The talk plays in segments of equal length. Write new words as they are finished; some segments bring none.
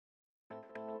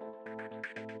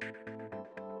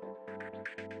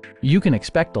You can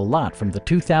expect a lot from the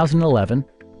 2011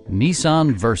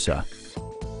 Nissan Versa.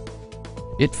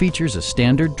 It features a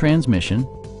standard transmission,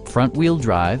 front-wheel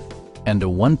drive, and a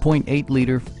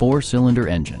 1.8-liter four-cylinder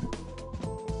engine.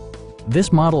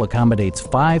 This model accommodates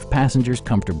 5 passengers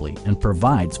comfortably and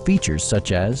provides features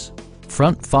such as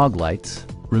front fog lights,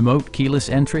 remote keyless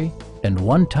entry, and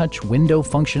one-touch window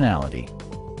functionality.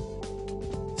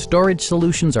 Storage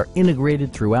solutions are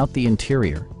integrated throughout the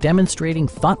interior, demonstrating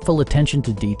thoughtful attention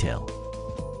to detail.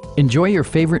 Enjoy your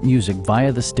favorite music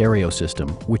via the stereo system,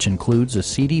 which includes a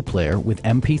CD player with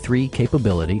MP3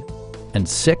 capability and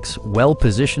 6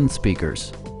 well-positioned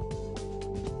speakers.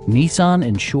 Nissan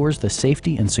ensures the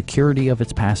safety and security of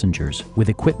its passengers with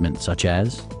equipment such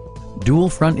as dual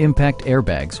front impact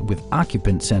airbags with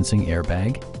occupant sensing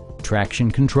airbag,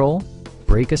 traction control,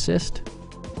 brake assist,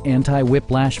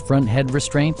 anti-whiplash front head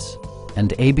restraints,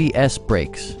 and ABS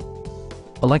brakes.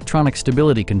 Electronic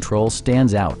stability control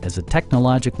stands out as a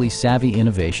technologically savvy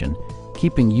innovation,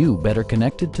 keeping you better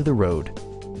connected to the road.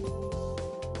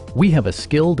 We have a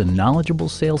skilled and knowledgeable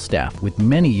sales staff with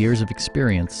many years of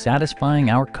experience satisfying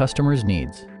our customers'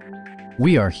 needs.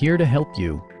 We are here to help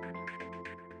you.